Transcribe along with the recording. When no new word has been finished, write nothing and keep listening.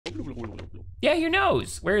Yeah, your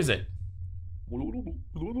nose. Where is it?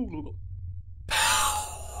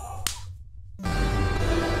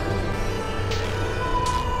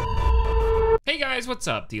 Hey guys, what's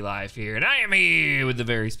up? D-Live here, and I am here with a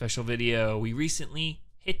very special video. We recently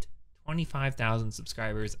hit 25,000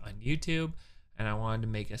 subscribers on YouTube, and I wanted to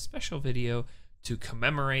make a special video to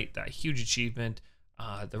commemorate that huge achievement.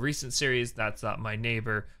 The recent series, That's Not My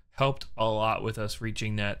Neighbor, helped a lot with us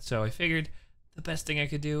reaching that, so I figured the best thing I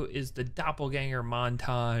could do is the Doppelganger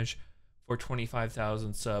montage for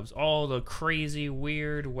 25,000 subs. All the crazy,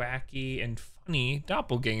 weird, wacky, and funny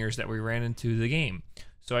doppelgangers that we ran into the game.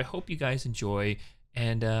 So I hope you guys enjoy,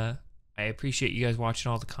 and I appreciate you guys watching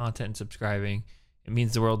all the content and subscribing. It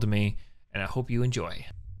means the world to me, and I hope you enjoy.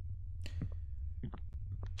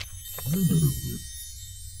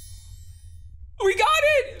 We got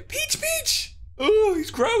it! Peach! Oh, he's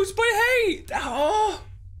gross, but hey!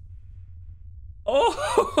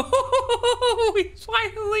 Oh, we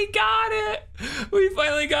finally got it! We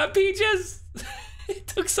finally got Peaches! It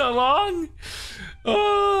took so long!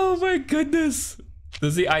 Oh my goodness!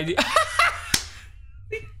 Does the ID...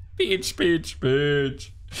 Peach.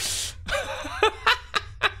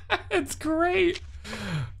 It's great.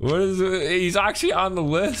 What is it? He's actually on the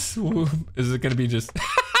list. Is it gonna be just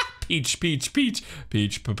peach?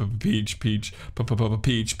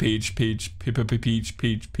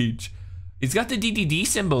 He's got the DDD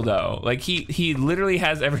symbol though. Like he literally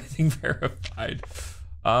has everything verified.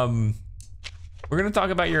 We're gonna talk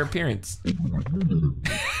about your appearance.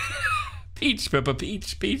 Peach.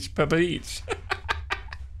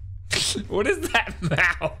 What is that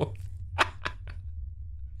mouth?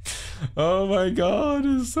 Oh my god,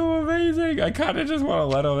 it's so amazing. I kind of just want to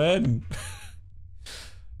let him in.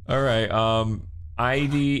 All right,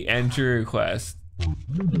 ID entry request.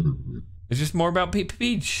 It's just more about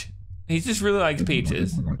Peach. He just really likes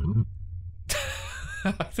peaches.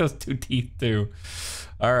 I like those two teeth too.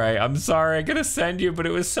 All right, I'm sorry, I'm gonna send you, but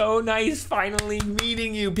it was so nice finally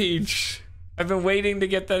meeting you, Peach. I've been waiting to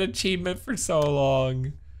get that achievement for so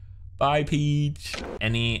long. Bye, Peach.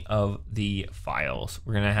 Any of the files,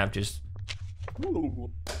 we're gonna have just...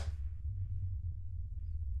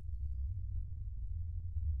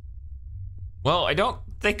 Well, I don't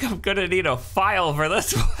think I'm gonna need a file for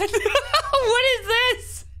this one. What is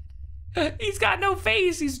this? He's got no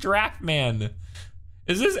face, he's Draft Man.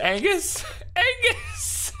 Is this Angus?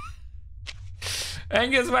 Angus!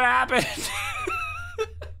 Angus, what happened?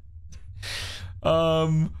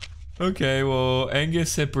 Okay, well,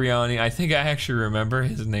 Angus Cipriani, I think I actually remember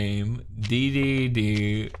his name.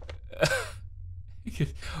 DDD.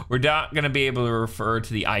 We're not gonna be able to refer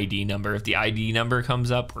to the ID number. If the ID number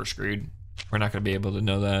comes up, we're screwed. We're not gonna be able to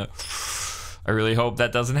know that. I really hope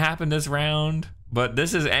that doesn't happen this round. But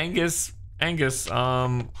this is Angus. Angus,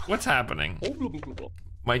 what's happening?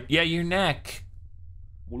 Yeah, your neck.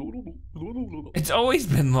 It's always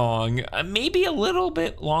been long. Maybe a little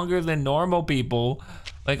bit longer than normal people,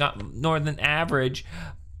 like more than average,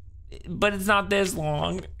 but it's not this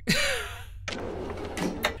long.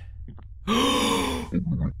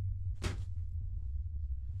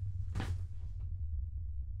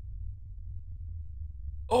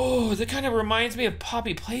 Oh, that kind of reminds me of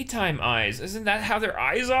Poppy Playtime eyes. Isn't that how their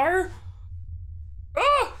eyes are?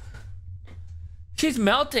 Oh! She's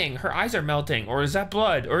melting. Her eyes are melting. Or is that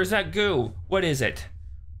blood? Or is that goo? What is it?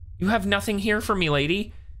 You have nothing here for me,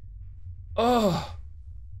 lady. Oh.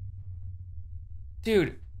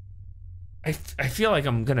 Dude. I feel like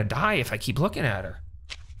I'm gonna die if I keep looking at her.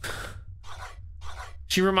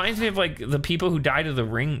 She reminds me of like the people who died of the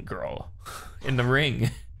Ring girl in The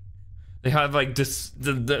Ring. They have like this,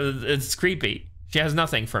 it's creepy. She has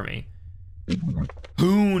nothing for me.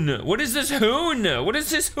 Hoon, what is this hoon? What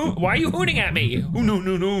is this hoon? Why are you hooning at me?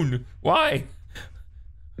 Hoon. Why?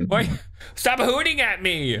 Why? Stop hooning at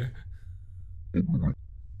me.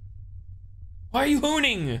 Why are you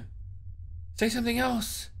hooning? Say something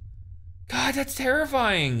else. God, that's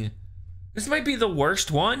terrifying. This might be the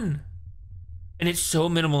worst one. And it's so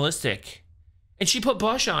minimalistic. And she put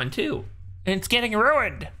blush on too. And it's getting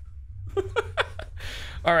ruined.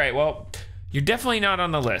 All right, well, you're definitely not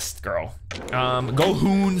on the list, girl. Go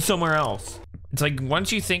hoon somewhere else. It's like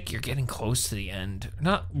once you think you're getting close to the end,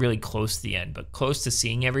 not really close to the end, but close to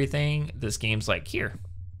seeing everything, this game's like, here's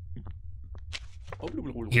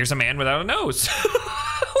a man without a nose.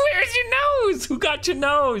 Where's your nose? Who got your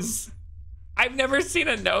nose? I've never seen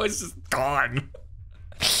a nose just gone.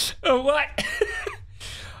 What?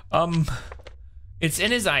 It's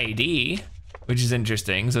in his ID, which is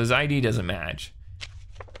interesting. So his ID doesn't match.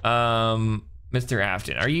 Mr.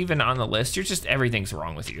 Afton, are you even on the list? You're just, everything's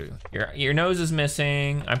wrong with you. Your nose is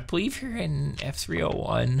missing. I believe you're in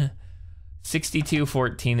F301.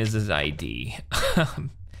 6214 is his ID.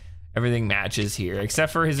 Everything matches here,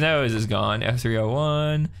 except for his nose is gone.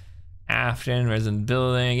 F301, Afton, resident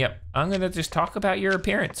building. Yep, I'm gonna just talk about your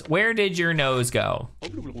appearance. Where did your nose go?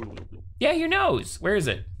 Yeah, your nose, where is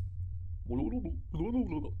it?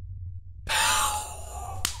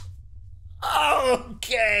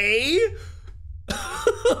 Okay.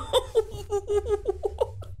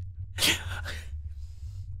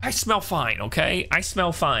 I smell fine, okay? I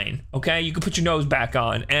smell fine, okay? You can put your nose back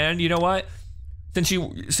on. And you know what? Since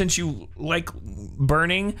you like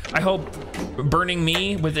burning, I hope burning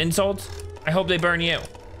me with insults, I hope they burn you.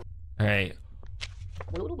 All right.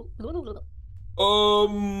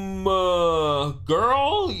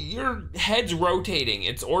 Girl, your head's rotating.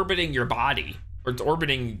 It's orbiting your body, or it's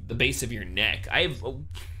orbiting the base of your neck.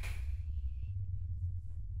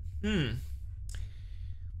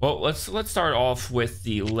 Well, let's start off with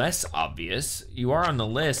the less obvious. You are on the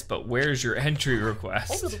list, but where's your entry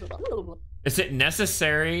request? Is it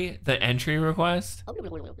necessary, the entry request?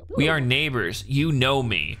 We are neighbors. You know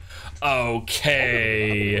me.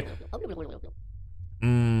 Okay.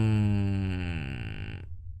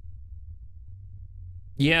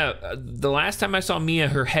 Yeah, the last time I saw Mia,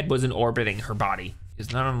 her head wasn't orbiting her body.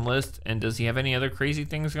 Is not on the list. And does he have any other crazy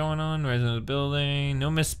things going on? Resident building, no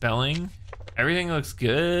misspelling. Everything looks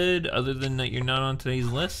good, other than that you're not on today's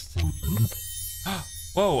list.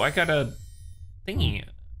 Whoa, I got a thingy.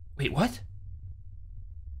 Wait, what?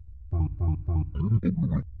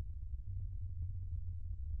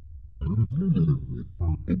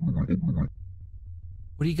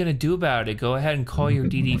 What are you gonna do about it? Go ahead and call your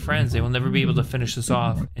DD friends. They will never be able to finish this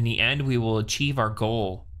off. In the end, we will achieve our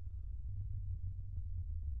goal.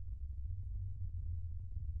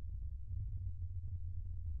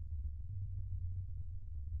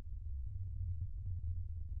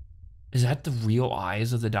 Is that the real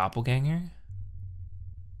eyes of the doppelganger?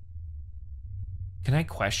 Can I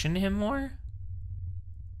question him more?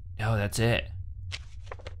 No, that's it.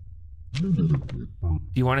 Do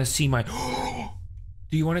you want to see my...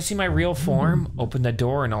 Do you want to see my real form? Open the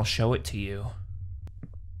door and I'll show it to you.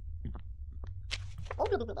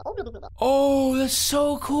 Oh, that's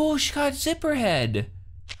so cool. She got zipper head.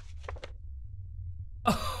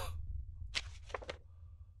 Oh.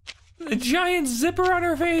 A giant zipper on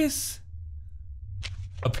her face.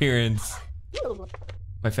 Appearance.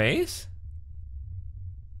 My face?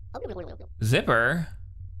 Zipper?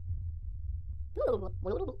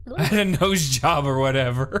 I had a nose job or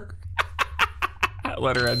whatever.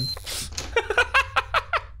 Let her in.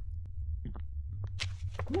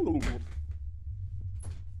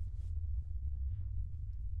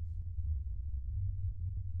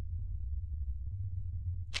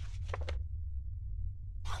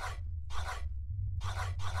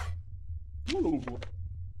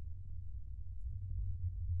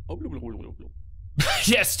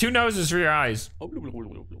 Yes, 2 noses for your eyes.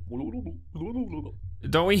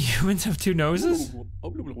 Don't we humans have 2 noses?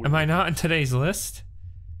 Am I not on today's list?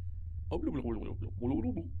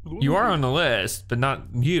 You are on the list, but not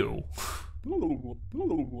you. Well,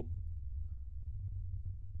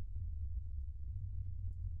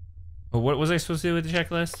 what was I supposed to do with the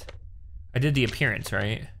checklist? I did the appearance,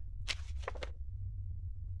 right?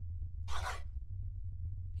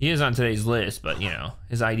 He is on today's list, but you know,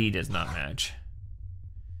 his ID does not match.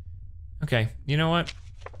 Okay, you know what?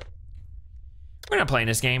 We're not playing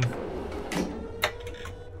this game.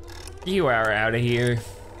 You are out of here.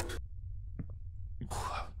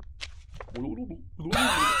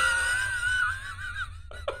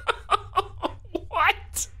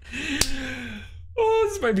 What? Oh,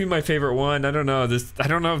 this might be my favorite one. I don't know. I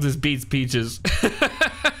don't know if this beats Peaches.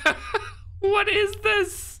 What is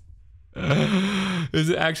this? Is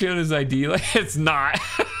it actually on his ID? Like, it's not.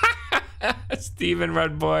 Steven,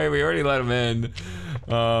 Red Boy, we already let him in.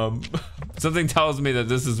 Something tells me that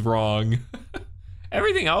this is wrong.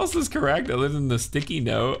 Everything else is correct other than the sticky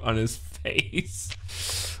note on his face.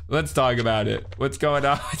 Let's talk about it. What's going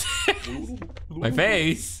on with this? My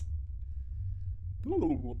face?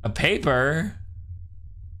 A paper?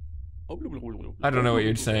 I don't know what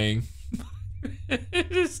you're saying.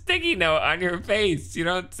 There's a sticky note on your face. You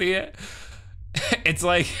don't see it? It's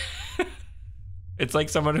like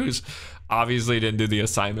someone who's obviously didn't do the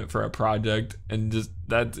assignment for a project, and just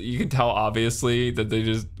that you can tell obviously that they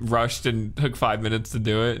just rushed and took 5 minutes to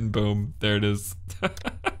do it, and boom, there it is.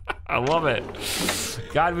 I love it.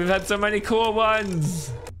 God, we've had so many cool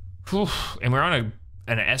ones. Whew. And we're on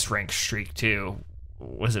an S rank streak too.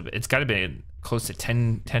 What is it? It's got to be close to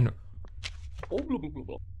 10.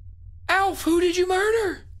 Alf, who did you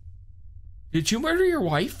murder? Did you murder your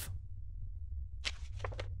wife?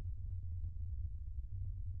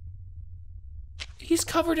 He's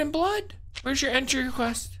covered in blood. Where's your entry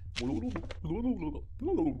request?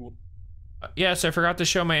 Yes, I forgot to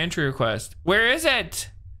show my entry request. Where is it?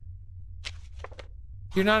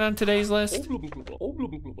 You're not on today's list?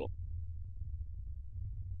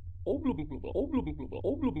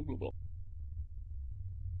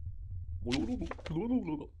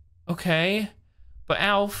 Okay, but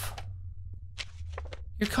Alf,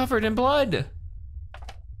 you're covered in blood.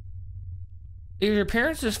 Your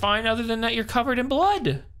appearance is fine, other than that you're covered in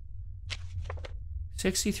blood.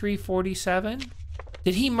 6347?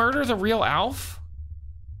 Did he murder the real Alf?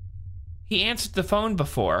 He answered the phone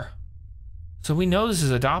before. So we know this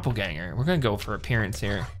is a doppelganger. We're gonna go for appearance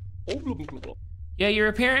here. Yeah, your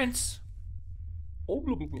appearance.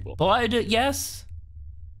 Blood, yes.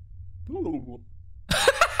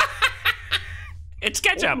 It's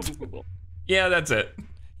ketchup. Yeah, that's it.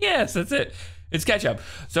 Yes, that's it. It's ketchup.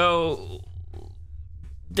 So,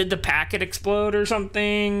 did the packet explode or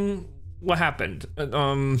something? What happened?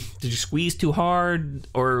 Did you squeeze too hard,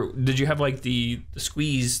 or did you have like the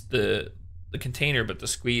squeeze the container, but the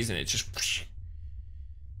squeeze and it just?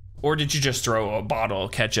 Or did you just throw a bottle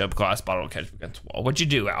of ketchup, glass bottle of ketchup against the wall? What'd you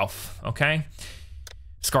do, Alf? Okay.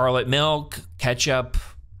 Scarlet milk, ketchup.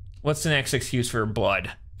 What's the next excuse for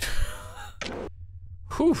blood?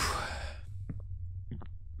 Whew.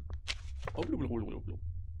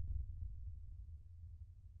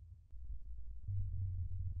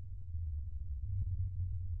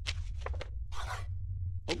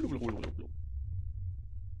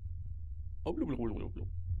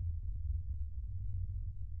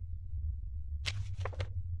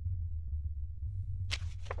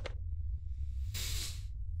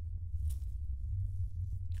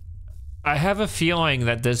 I have a feeling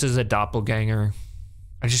that this is a doppelganger.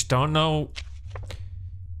 I just don't know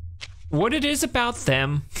what it is about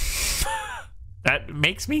them that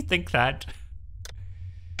makes me think that.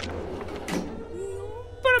 But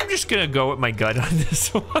I'm just gonna go with my gut on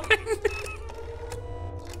this one.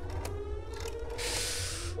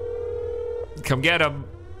 Come get him.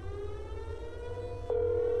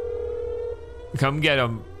 Come get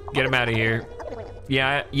him. Get him out of here.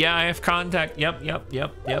 Yeah, I have contact. Yep.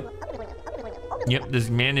 Yep, this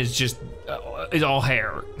man is just, is all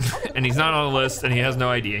hair. And he's not on the list and he has no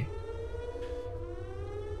ID.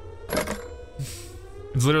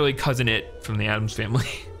 It's literally Cousin It from the Addams Family.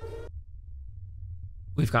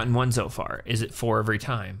 We've gotten one so far. Is it 4 every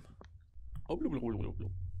time?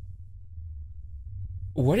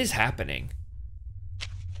 What is happening?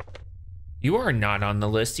 You are not on the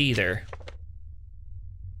list either.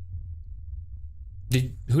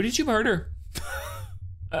 Who did you murder?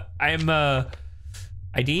 I'm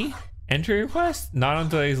ID? Entry request? Not on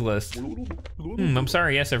today's list. I'm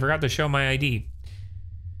sorry, yes, I forgot to show my ID.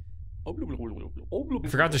 I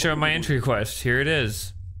forgot to show my entry request. Here it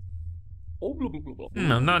is.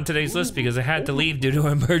 I'm not on today's list because I had to leave due to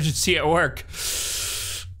an emergency at work.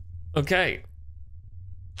 Okay.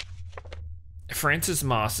 Francis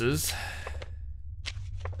Moss's.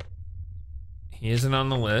 He isn't on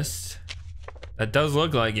the list. That does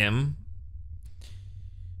look like him.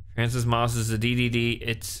 Francis Moss is a DDD.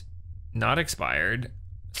 It's not expired.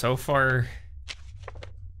 So far,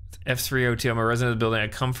 F302. I'm a resident of the building. I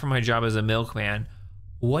come from my job as a milkman.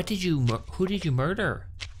 Who did you murder?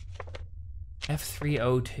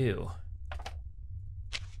 F302.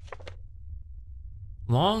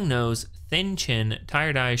 Long nose, thin chin,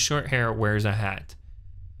 tired eyes, short hair, wears a hat.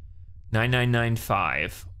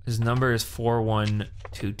 9995. His number is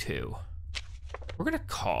 4122. We're gonna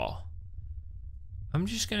call. I'm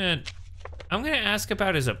gonna ask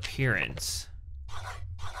about his appearance.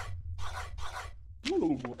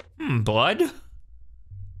 Blood?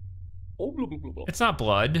 It's not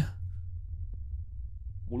blood.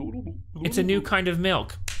 It's a new kind of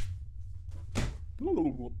milk.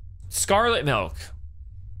 Scarlet milk.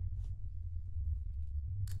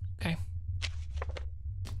 Okay.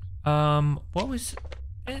 What was...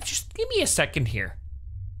 Just give me a second here.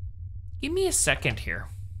 Give me a second here.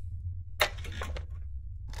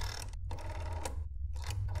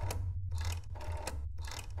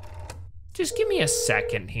 Just give me a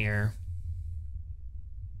second here.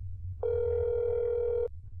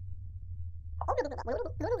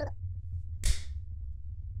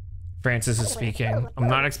 Francis is speaking. I'm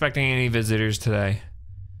not expecting any visitors today.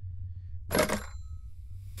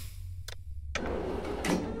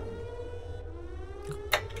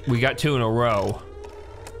 We got 2 in a row.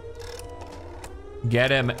 Get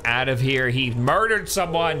him out of here. He murdered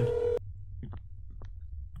someone.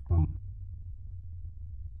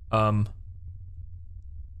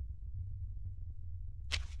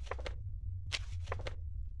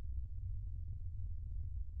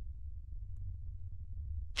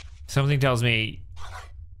 Something tells me,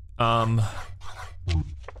 you're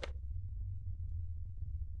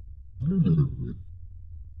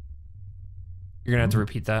gonna have to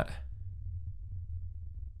repeat that.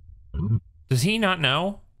 Does he not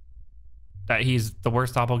know that he's the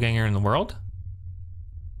worst doppelganger in the world?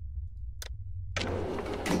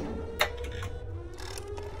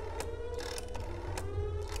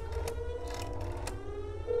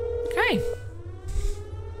 Okay.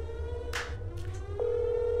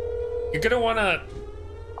 You're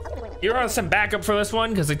gonna send backup for this one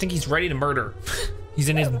because I think he's ready to murder. He's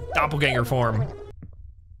in his doppelganger form.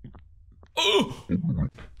 Oh!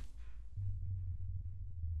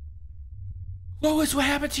 Lois, what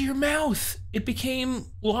happened to your mouth? It became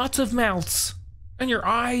lots of mouths. And your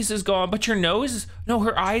eyes is gone, but your nose is... No,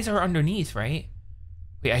 her eyes are underneath, right?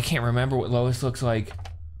 Wait, I can't remember what Lois looks like.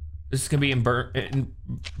 This is gonna be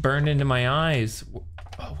burned into my eyes.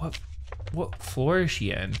 Oh, what floor is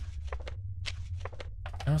she in?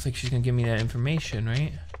 I don't think she's gonna give me that information,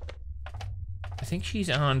 right? I think she's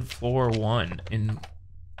on floor 1 in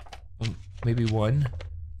maybe 1.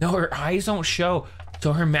 No, her eyes don't show.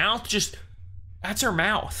 So her mouth just, that's her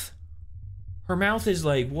mouth. Her mouth is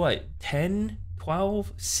like what, 10,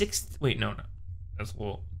 12, 6, wait, no, that's a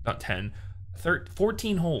little, not 10,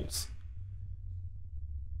 14 holes.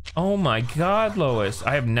 Oh my God, Lois,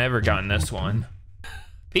 I have never gotten this one.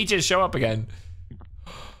 Peaches, show up again.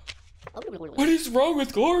 What is wrong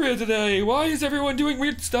with Gloria today? Why is everyone doing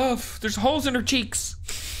weird stuff? There's holes in her cheeks.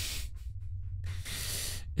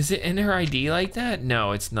 Is it in her ID like that?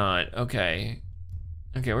 No, it's not. Okay.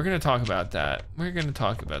 Okay, we're gonna talk about that. We're gonna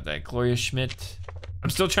talk about that. Gloria Schmidt. I'm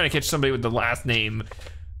still trying to catch somebody with the last name.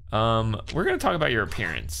 We're gonna talk about your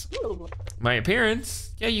appearance. My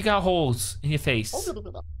appearance? Yeah, you got holes in your face.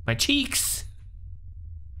 My cheeks?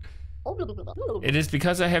 It is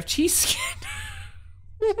because I have cheese skin.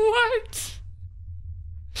 What?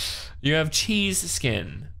 You have cheese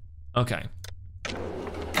skin. Okay.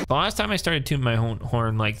 The last time I started tuning my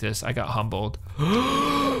horn like this, I got humbled.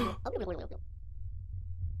 Oh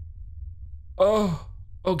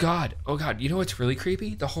God. Oh God. You know what's really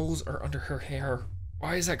creepy? The holes are under her hair.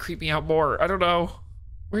 Why does that creep me out more? I don't know.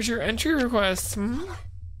 Where's your entry request? My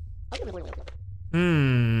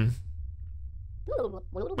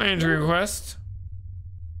entry request.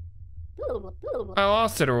 I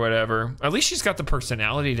lost it or whatever. At least she's got the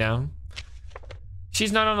personality down.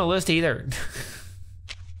 She's not on the list either.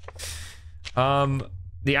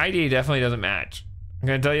 The ID definitely doesn't match. I'm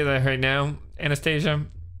gonna tell you that right now, Anastasia.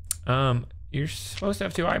 You're supposed to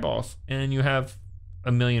have 2 eyeballs and you have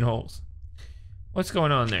 1 million holes. What's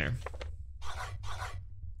going on there?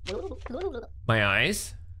 My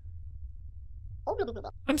eyes?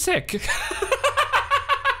 I'm sick.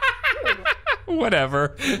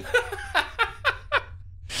 Whatever.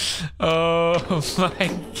 Oh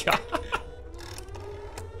my God.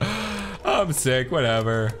 I'm sick,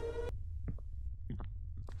 whatever.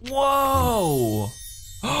 Whoa.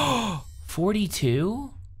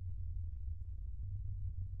 42?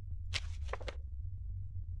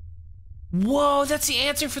 Whoa, that's the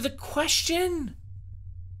answer for the question?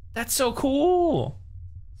 That's so cool.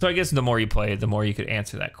 So I guess the more you play, the more you could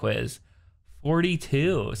answer that quiz.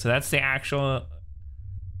 42, so that's the actual,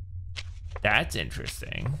 that's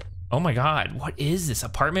interesting. Oh my God, what is this?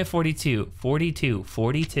 Apartment 42, 42,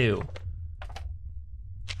 42.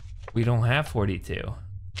 We don't have 42.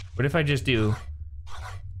 What if I just do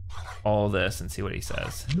all this and see what he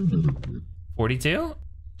says? 42?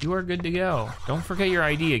 You are good to go. Don't forget your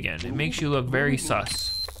ID again. It makes you look very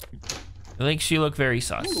sus. It makes you look very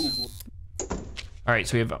sus. All right,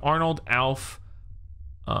 so we have Arnold, Alf,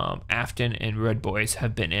 Afton, and Red Boys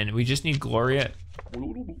have been in. We just need Gloria.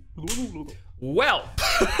 Well,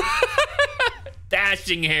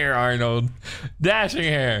 dashing hair, Arnold. Dashing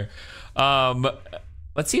hair.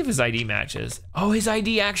 Let's see if his ID matches. Oh, his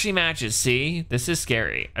ID actually matches. See, this is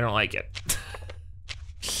scary. I don't like it.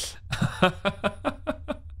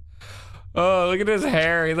 Oh, look at his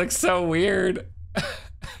hair. He looks so weird.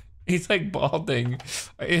 He's like balding.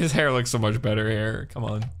 His hair looks so much better here. Come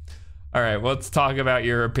on. All right, well, let's talk about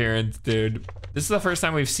your appearance, dude. This is the first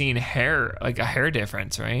time we've seen hair, like a hair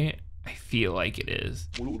difference, right? I feel like it is.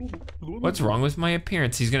 What's wrong with my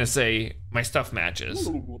appearance? He's gonna say my stuff matches.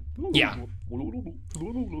 Yeah.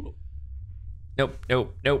 Nope,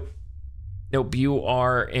 nope, nope. Nope, you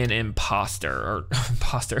are an imposter, or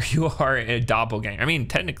imposter, you are a doppelganger. I mean,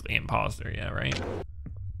 technically, imposter, yeah, right?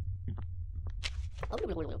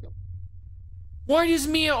 Why does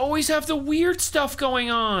Mia always have the weird stuff going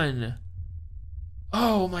on?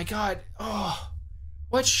 Oh my god. Oh,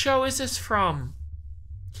 what show is this from?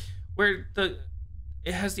 Where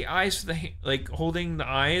it has the eyes for the, like, holding the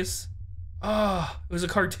eyes? Oh, it was a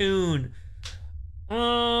cartoon.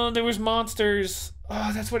 Oh, there was monsters.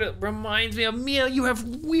 Oh, that's what it reminds me of. Mia, you have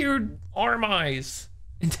weird arm eyes.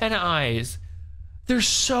 Antenna eyes. They're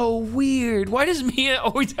so weird. Why does Mia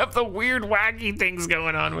always have the weird, wacky things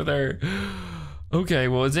going on with her? Okay,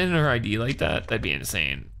 well, is it in her ID like that? That'd be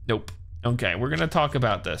insane. Nope. Okay, we're gonna talk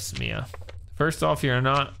about this, Mia. First off, you're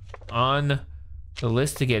not on the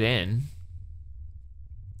list to get in.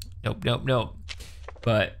 Nope, nope, nope.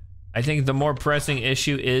 But I think the more pressing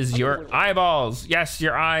issue is your eyeballs. Yes,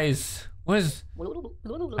 your eyes. What is...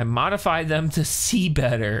 I modified them to see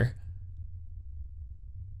better.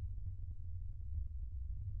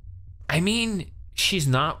 I mean, she's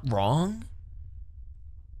not wrong,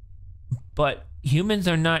 but humans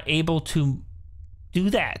are not able to do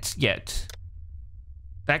that yet.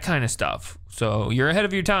 That kind of stuff. So you're ahead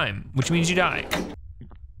of your time, which means you die.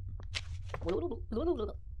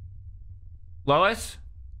 Lois?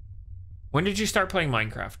 When did you start playing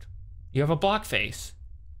Minecraft? You have a block face.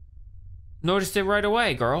 Noticed it right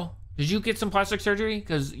away, girl. Did you get some plastic surgery?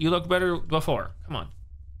 Because you look better before. Come on.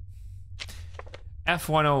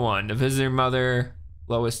 F101, the visitor mother,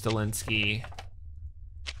 Lois Delinsky.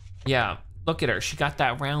 Yeah, look at her. She got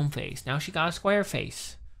that round face. Now she got a square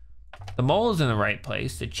face. The mole is in the right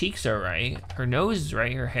place. The cheeks are right. Her nose is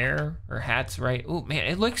right. Her hair, her hat's right. Oh man,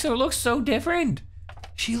 it looks so different.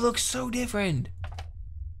 She looks so different.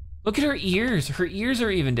 Look at her ears. Her ears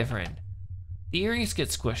are even different. The earrings get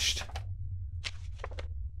squished.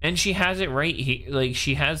 And she has it right here. Like,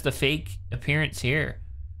 she has the fake appearance here.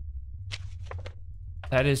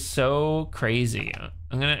 That is so crazy.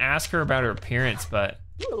 I'm gonna ask her about her appearance, but...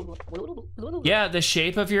 Yeah, the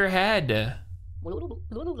shape of your head.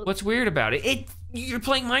 What's weird about it? You're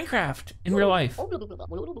playing Minecraft in real life. Oh,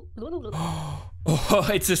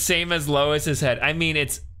 it's the same as Lois's head. I mean,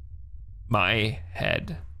 it's my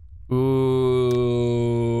head.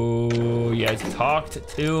 Ooh, you guys talked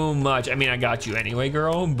too much. I mean, I got you anyway,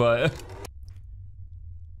 girl, but...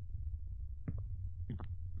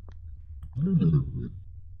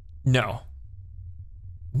 No.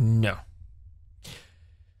 No.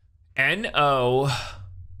 N-O.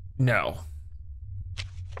 No.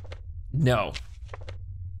 No.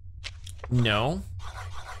 No.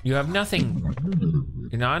 You have nothing.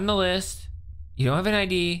 You're not on the list. You don't have an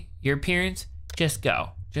ID. Your appearance. Just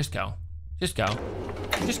go. Just go. Just go.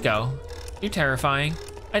 Just go. You're terrifying.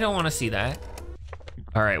 I don't want to see that.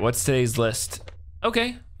 All right, what's today's list?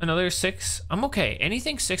 Okay, another 6. I'm okay.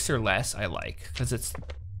 Anything 6 or less, I like, because it's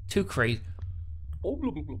too crazy.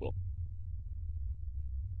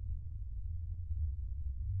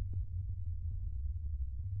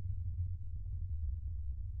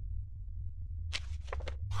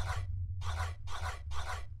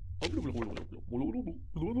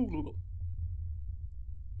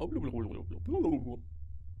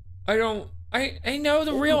 I know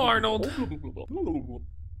the real Arnold.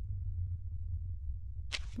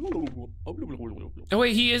 Oh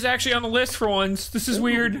wait, he is actually on the list for once. This is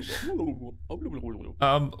weird.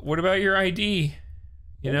 What about your ID?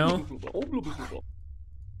 You know?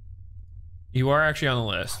 You are actually on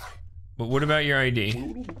the list. But what about your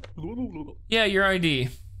ID? Yeah, your ID.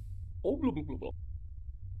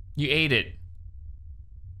 You ate it.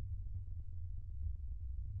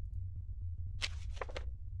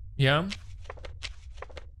 Yeah?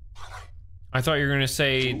 I thought you were gonna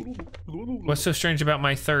say, what's so strange about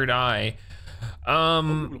my third eye? Out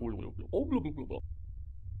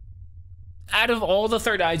of all the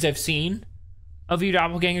third eyes I've seen of you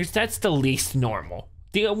doppelgangers, that's the least normal.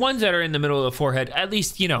 The ones that are in the middle of the forehead, at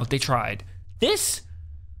least, you know, they tried. This,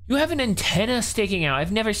 you have an antenna sticking out.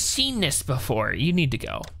 I've never seen this before. You need to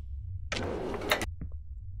go.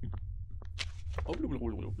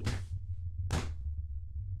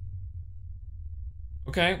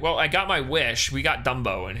 Okay, well, I got my wish. We got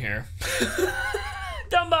Dumbo in here.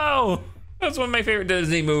 Dumbo! That's one of my favorite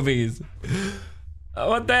Disney movies.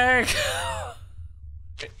 What the heck?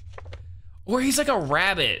 Or he's like a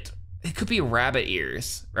rabbit. It could be rabbit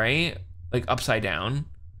ears, right? Like upside down.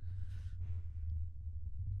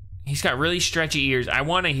 He's got really stretchy ears. I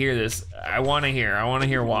want to hear this. I want to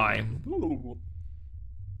hear why.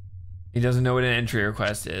 He doesn't know what an entry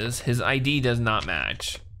request is. His ID does not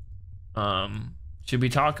match. Should we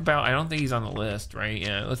talk about, I don't think he's on the list, right?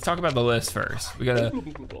 Yeah, let's talk about the list first. We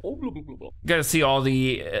gotta see all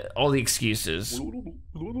the excuses.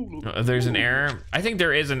 If there's an error, I think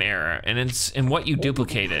there is an error, and it's in what you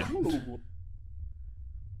duplicated.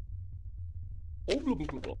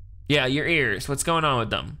 Yeah, your ears. What's going on with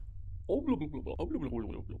them?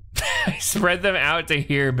 I spread them out to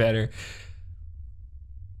hear better.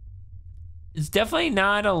 It's definitely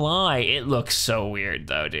not a lie. It looks so weird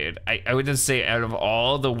though, dude. I would just say out of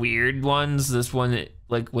all the weird ones, this one,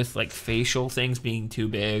 like with like facial things being too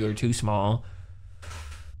big or too small,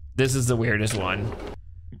 this is the weirdest one.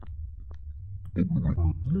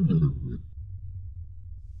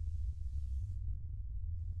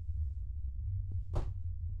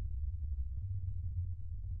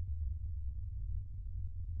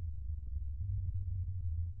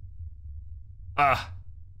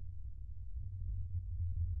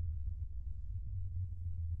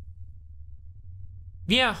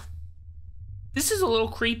 Yeah, this is a little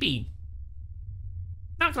creepy.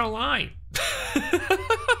 Not gonna lie.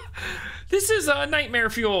 This is nightmare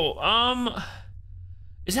fuel.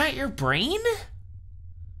 Is that your brain?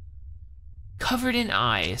 Covered in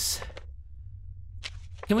eyes.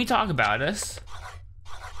 Can we talk about this?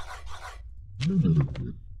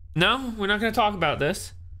 No, we're not gonna talk about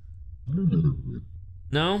this.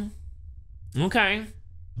 No? Okay.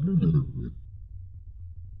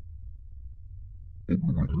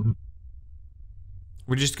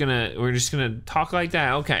 We're just gonna talk like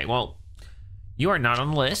that. Okay, well, you are not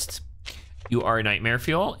on the list. You are nightmare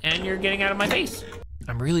fuel, and you're getting out of my face.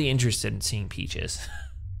 I'm really interested in seeing Peaches.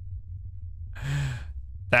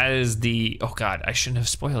 That is the, oh God, I shouldn't have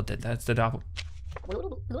spoiled it. That's the doppel.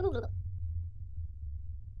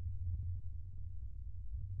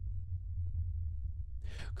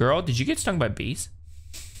 Girl, did you get stung by bees?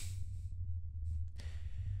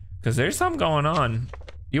 Because there's something going on.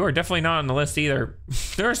 You are definitely not on the list either.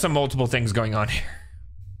 There are some multiple things going on here.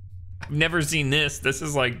 I've never seen this. This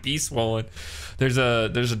is like bee swollen. There's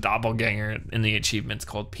a doppelganger in the achievements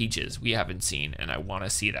called Peaches we haven't seen, and I want to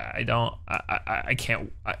see that. I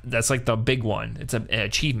can't. That's like the big one. It's an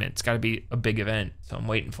achievement. It's got to be a big event, so I'm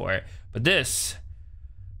waiting for it. But this,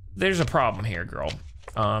 there's a problem here, girl.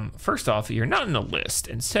 First off, you're not on the list,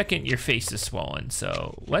 and second, your face is swollen.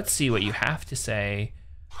 So let's see what you have to say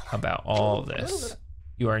about all this.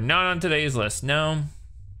 You are not on today's list. No.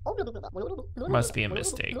 Must be a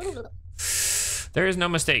mistake. There is no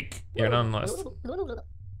mistake. You're not on the list.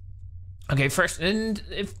 Okay, first, and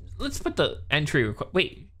if let's put the entry request.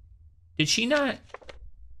 Wait, did she not?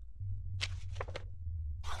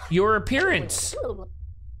 Your appearance.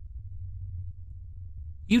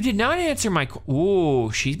 You did not answer my.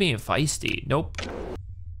 Ooh, she's being feisty. Nope.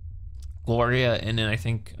 Gloria, and then I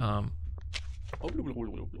think.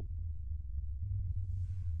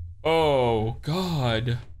 Oh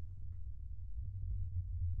God.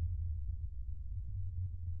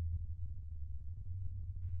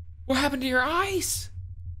 What happened to your eyes?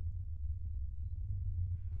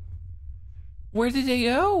 Where did they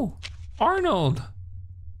go? Arnold.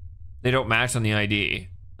 They don't match on the ID.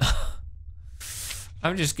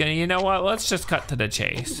 I'm just gonna, you know what? Let's just cut to the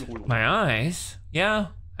chase. My eyes? Yeah.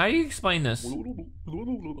 How do you explain this? I donated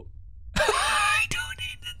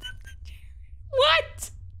them to charity.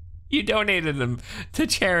 What? You donated them to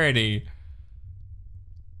charity.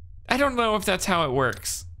 I don't know if that's how it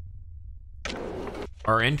works.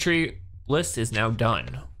 Our entry list is now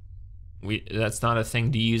done. That's not a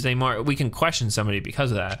thing to use anymore. We can question somebody because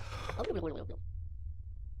of that.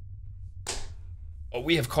 Oh,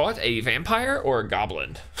 we have caught a vampire or a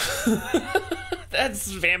goblin. That's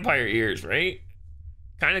vampire ears, right?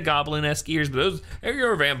 Kind of goblin-esque ears, but those,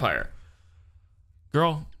 you're a vampire.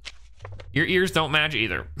 Girl, your ears don't match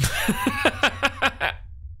either.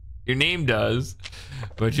 Your name does,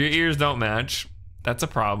 but your ears don't match. That's a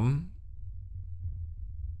problem.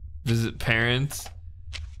 Visit parents.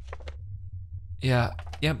 Yeah,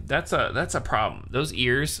 yep, that's a problem. Those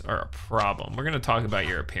ears are a problem. We're gonna talk about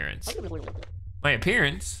your appearance. My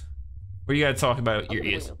appearance? What do you gotta talk about your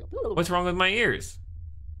ears? What's wrong with my ears?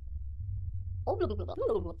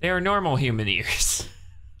 They are normal human ears.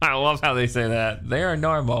 I love how they say that. They are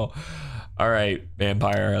normal. All right,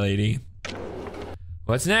 vampire lady.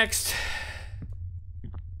 What's next?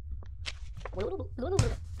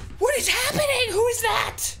 What is happening? Who is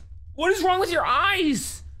that? What is wrong with your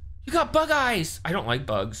eyes? You got bug eyes. I don't like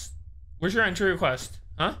bugs. Where's your entry request?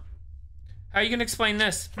 Huh? How are you gonna explain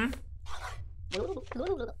this?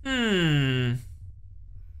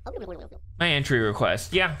 My entry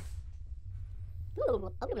request, yeah.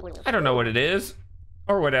 I don't know what it is,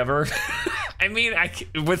 or whatever. I mean,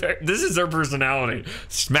 with her, this is her personality.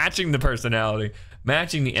 It's matching the personality,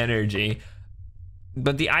 matching the energy,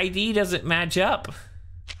 but the ID doesn't match up.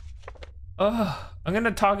 Oh, I'm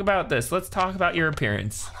gonna talk about this. Let's talk about your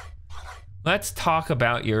appearance. Let's talk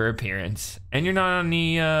about your appearance. And you're not on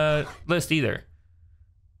the list either.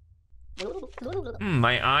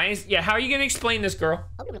 My eyes? Yeah, how are you gonna explain this, girl?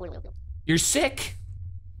 You're sick?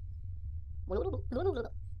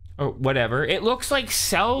 Or whatever. It looks like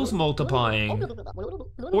cells multiplying.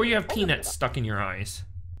 Or you have peanuts stuck in your eyes.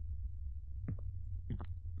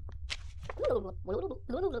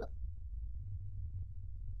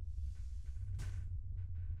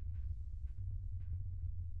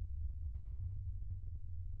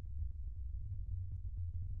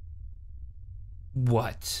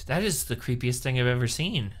 What? That is the creepiest thing I've ever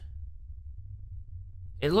seen.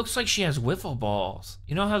 It looks like she has wiffle balls.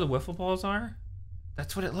 You know how the wiffle balls are?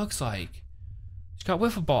 That's what it looks like. She's got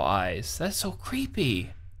wiffle ball eyes. That's so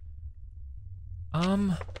creepy.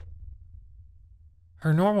 Her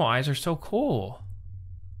normal eyes are so cool.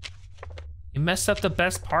 You messed up the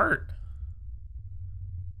best part.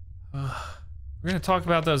 We're gonna talk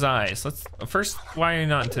about those eyes. Let's first, why are you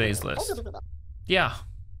not in today's list? Yeah.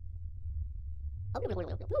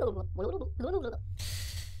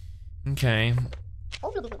 Okay.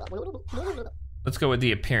 Let's go with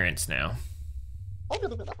the appearance now.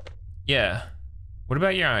 Yeah. What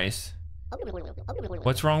about your eyes?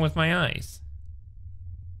 What's wrong with my eyes?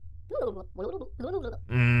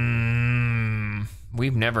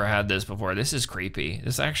 We've never had this before. This is creepy.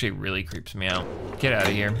 This actually really creeps me out. Get out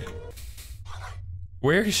of here.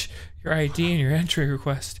 Where's your ID and your entry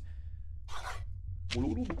request?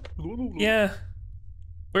 Yeah.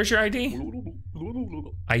 Where's your ID?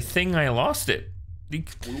 I think I lost it.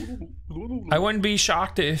 I wouldn't be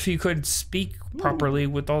shocked if you could speak properly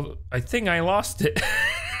with all the, I think I lost it.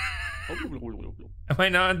 Am I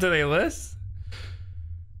not on today's list?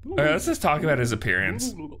 Alright, let's just talk about his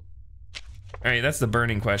appearance. Alright, that's the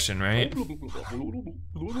burning question, right?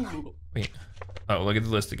 Wait. Oh, look at the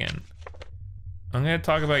list again. I'm gonna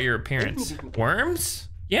talk about your appearance. Worms?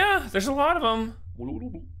 Yeah, there's a lot of them.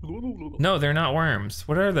 No, they're not worms.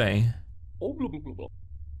 What are they?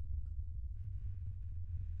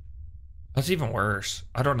 That's even worse.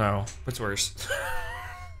 I don't know. What's worse?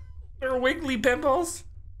 They're wiggly pimples?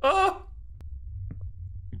 Oh!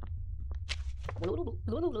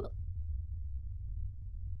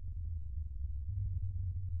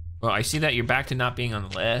 Well, I see that you're back to not being on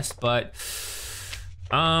the list, but...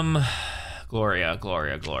 Gloria.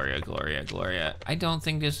 I don't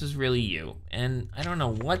think this is really you. And I don't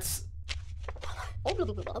know what's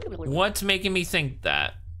making me think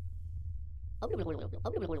that.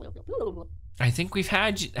 I think we've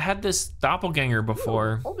had this doppelganger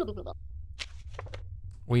before.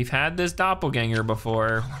 We've had this doppelganger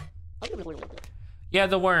before. Yeah,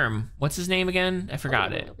 the worm. What's his name again? I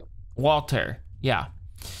forgot it. Walter. Yeah.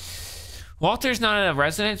 Walter's not a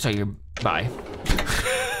resident, so you're bye.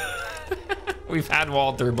 We've had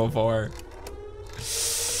Walter before.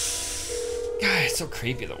 God, it's so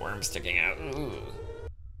creepy, the worm sticking out. Ooh.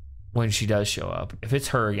 When she does show up. If it's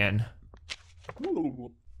her again.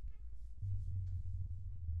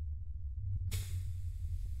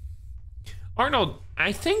 Arnold,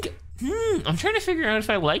 I think, I'm trying to figure out if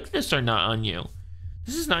I like this or not on you.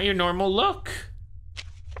 This is not your normal look.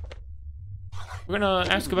 We're gonna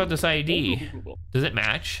ask about this ID. Does it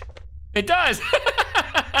match? It does!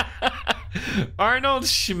 Arnold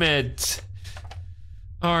Schmidt.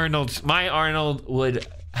 My Arnold would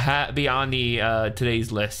be on the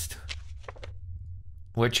today's list.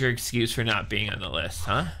 What's your excuse for not being on the list,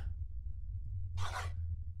 huh?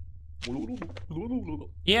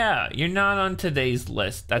 Yeah, you're not on today's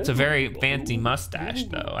list. That's a very fancy mustache,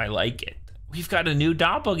 though. I like it. We've got a new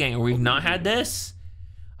doppelganger. We've not had this.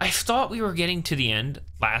 I thought we were getting to the end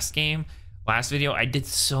last video. I did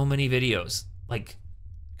so many videos, like,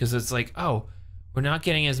 because it's like, oh, we're not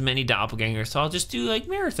getting as many doppelgangers, so I'll just do like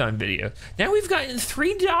marathon videos. Now we've gotten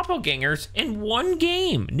 3 doppelgangers in one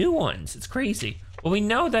game, new ones. It's crazy. Well, we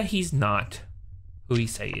know that he's not who he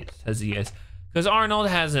says he is, because Arnold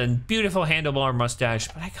has a beautiful handlebar mustache,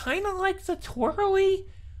 but I kind of like the twirly,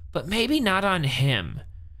 but maybe not on him.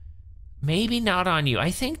 Maybe not on you.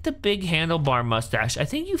 I think the big handlebar mustache, I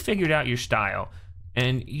think you figured out your style,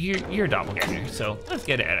 and you're a doppelganger, so let's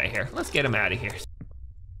get it out of here. Let's get him out of here.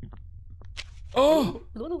 Oh!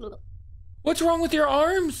 What's wrong with your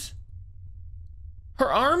arms?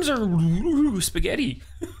 Her arms are spaghetti.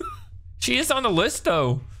 She is on the list,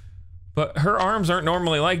 though. But her arms aren't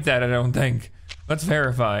normally like that, I don't think. Let's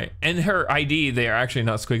verify. And her ID, they are actually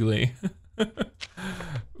not squiggly.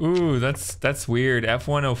 Ooh, that's weird.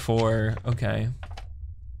 F104. Okay.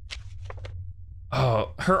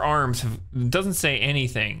 Oh, her arms doesn't say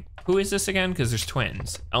anything. Who is this again? Because there's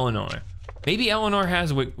twins. Eleanor. Maybe Eleanor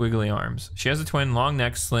has wiggly arms. She has a twin, long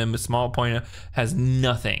neck, slim, small pointer, has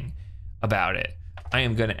nothing about it. I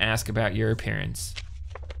am gonna ask about your appearance.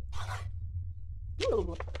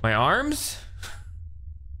 My arms?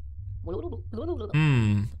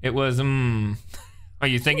 It was, Are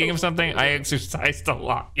you thinking of something? I exercised a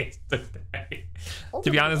lot yesterday. To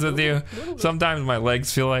be honest with you, sometimes my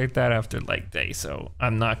legs feel like that after leg day, so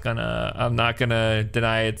I'm not gonna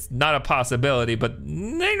deny it's not a possibility, but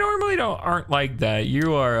they normally aren't like that.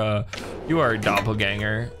 You are a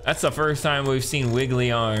doppelganger. That's the first time we've seen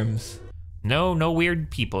wiggly arms. No weird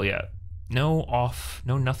people yet. No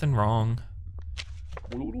nothing wrong.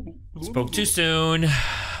 Spoke too soon.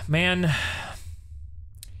 Man.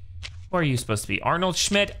 Who are you supposed to be? Arnold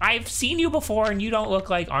Schmidt? I've seen you before and you don't look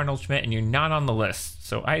like Arnold Schmidt and you're not on the list.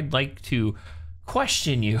 So I'd like to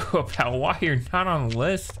question you about why you're not on the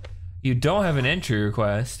list. You don't have an entry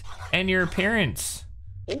request and your appearance.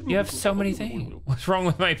 You have so many things. What's wrong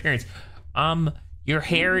with my appearance? Your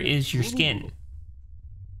hair is your skin.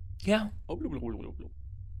 Yeah.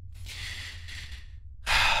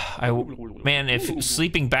 Man, if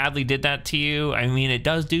sleeping badly did that to you, I mean, it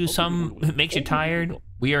does do some, it makes you tired.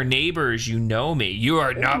 We are neighbors, you know me. You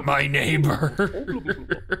are not my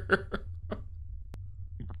neighbor.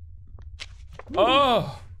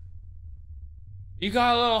 Oh, you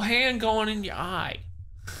got a little hand going in your eye.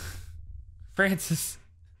 Francis.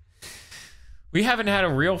 We haven't had a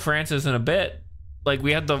real Francis in a bit. Like,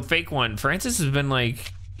 we had the fake one. Francis has been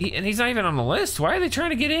like, and he's not even on the list. Why are they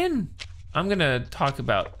trying to get in? I'm gonna talk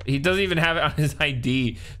about, he doesn't even have it on his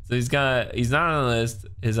ID. So he's not on the list.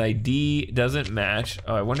 His ID doesn't match.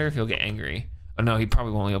 Oh, I wonder if he'll get angry. Oh no, he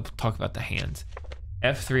probably won't. He'll talk about the hands.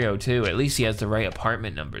 F302, at least he has the right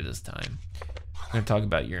apartment number this time. I'm gonna talk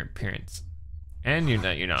about your appearance. And you're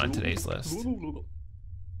not on today's list.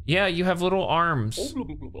 Yeah, you have little arms.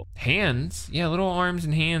 Hands? Yeah, little arms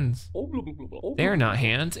and hands. They're not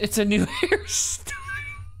hands, it's a new hairstyle.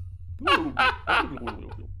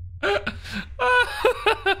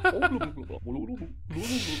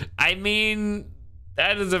 I mean,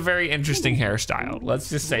 that is a very interesting hairstyle. Let's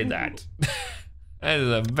just say that. That is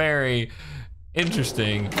a very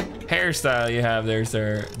interesting hairstyle you have there,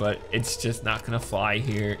 sir, but it's just not gonna fly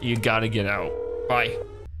here. You gotta get out. Bye.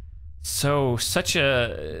 So, such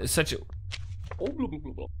a...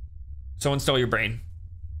 Someone stole your brain.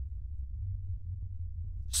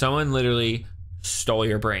 Someone literally stole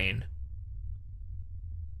your brain.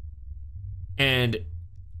 And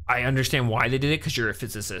I understand why they did it, because you're a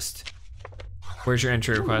physicist. Where's your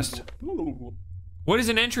entry request? What is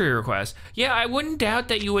an entry request? Yeah, I wouldn't doubt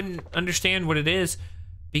that you wouldn't understand what it is,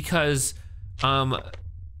 because,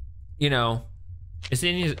 you know,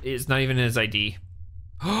 it's not even in his ID.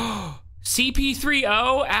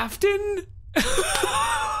 CP30 Afton?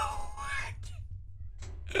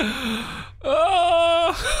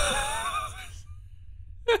 Oh,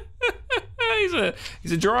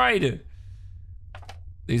 he's a droid.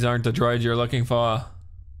 These aren't the droids you're looking for.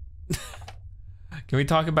 Can we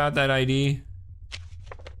talk about that ID?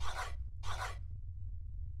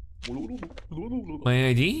 My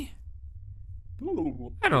ID?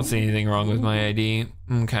 I don't see anything wrong with my ID.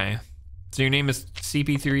 Okay. So your name is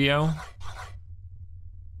CP30?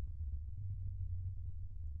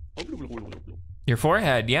 Your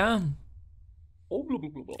forehead, yeah.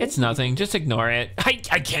 It's nothing, just ignore it. I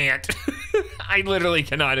can't. I literally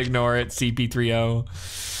cannot ignore it,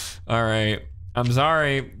 CP30. All right, I'm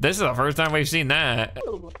sorry. This is the first time we've seen that.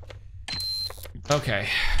 Okay.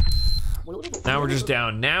 Now we're just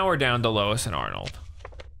down. Now we're down to Lois and Arnold.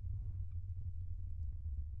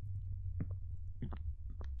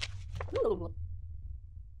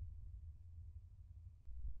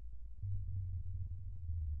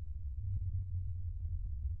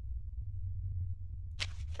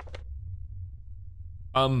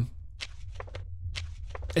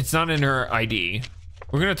 It's not in her ID.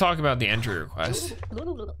 We're gonna talk about the entry request.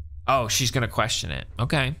 Oh, she's gonna question it.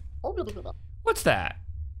 Okay. What's that?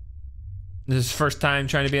 This is first time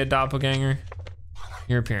trying to be a doppelganger?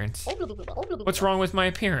 Your appearance. What's wrong with my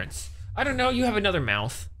appearance? I don't know, you have another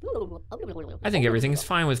mouth. I think everything's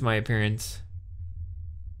fine with my appearance.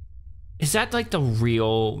 Is that like the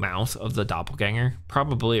real mouth of the doppelganger?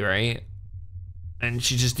 Probably, right? And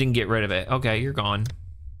she just didn't get rid of it. Okay, you're gone.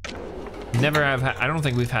 Never have I don't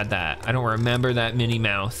think we've had that. I don't remember that mini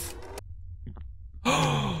mouth.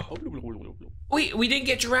 We didn't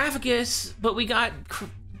get Girafficus, but we got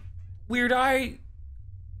Weird Eye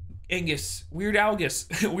Angus. Weird Algus.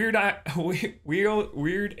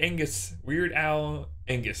 Weird Angus. Weird Al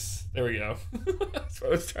Angus. There we go. That's what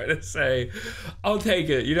I was trying to say. I'll take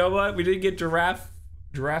it. You know what? We didn't get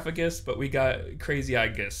Girafficus, but we got Crazy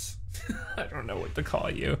Angus. I don't know what to call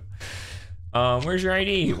you. Where's your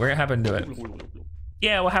ID? What happened to it?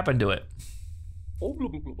 Yeah, what happened to it?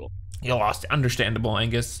 You lost. Understandable,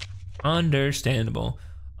 Angus. Understandable.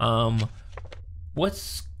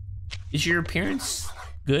 Is your appearance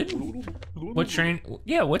good?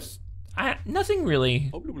 Nothing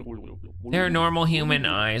really. They're normal human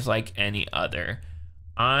eyes like any other.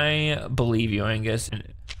 I believe you, Angus.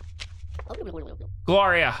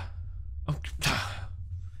 Gloria.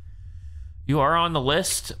 You are on the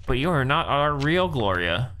list, but you are not our real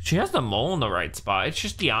Gloria. She has the mole in the right spot. It's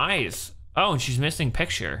just the eyes. Oh, and she's missing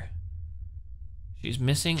picture. She's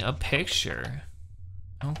missing a picture.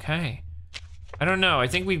 Okay. I don't know. I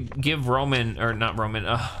think we give Arnold a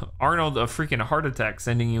freaking heart attack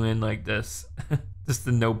sending you in like this. Just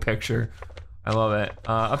the no picture. I love it.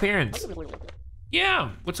 Appearance. Yeah,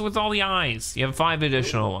 what's with all the eyes? You have 5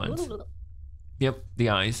 additional ones. Yep, the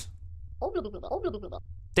eyes.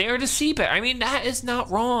 They are to see better. I mean, that is not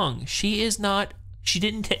wrong. She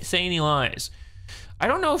didn't say any lies. I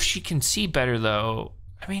don't know if she can see better though.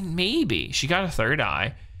 I mean, maybe. She got a 3rd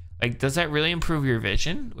eye. Like, does that really improve your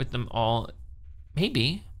vision with them all?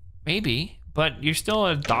 Maybe, but you're still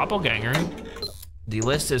a doppelganger. The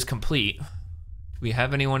list is complete. Do we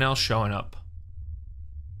have anyone else showing up?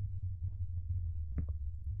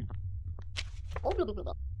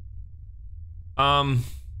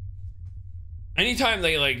 Anytime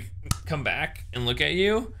they like come back and look at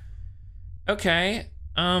you, okay,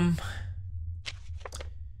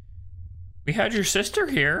 we had your sister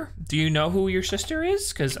here. Do you know who your sister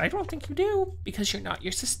is? Because I don't think you do, because you're not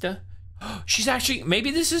your sister. She's actually,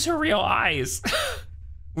 maybe this is her real eyes.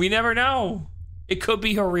 We never know. It could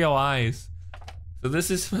be her real eyes. So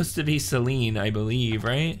this is supposed to be Celine, I believe,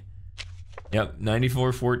 right? Yep,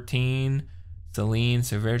 9414, Celine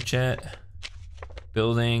Severchet.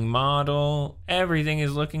 Building model, everything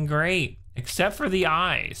is looking great, except for the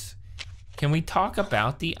eyes. Can we talk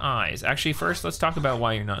about the eyes? Actually, first, let's talk about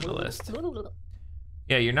why you're not on the list.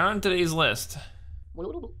 Yeah, you're not on today's list.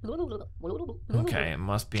 Okay, it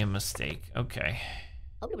must be a mistake. Okay.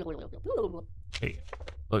 Wait,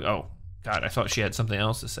 look, oh, God, I thought she had something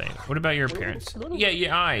else to say. What about your appearance? Yeah,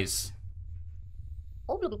 your eyes.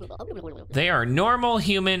 They are normal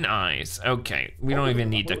human eyes. Okay, we don't even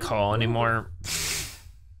need to call anymore.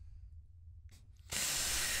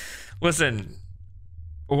 Listen,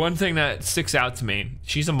 one thing that sticks out to me,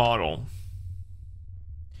 she's a model.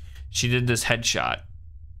 She did this headshot.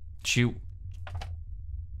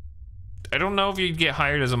 I don't know if you'd get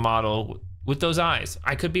hired as a model with those eyes.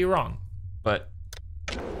 I could be wrong, but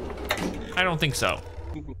I don't think so.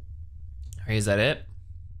 Right, is that it?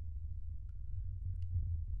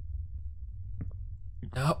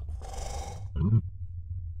 No.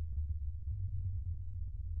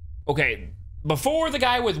 Okay, before the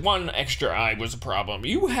guy with 1 extra eye was a problem,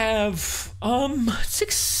 you have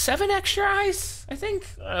 6, 7 extra eyes, I think.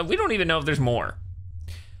 We don't even know if there's more.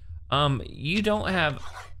 You don't have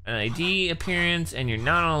an ID, appearance, and you're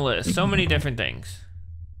not on a list. So many different things.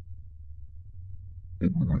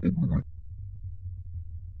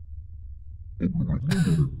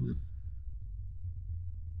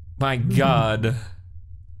 My God.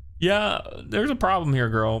 Yeah, there's a problem here,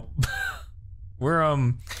 girl. We're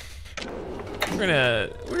gonna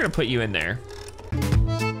put you in there.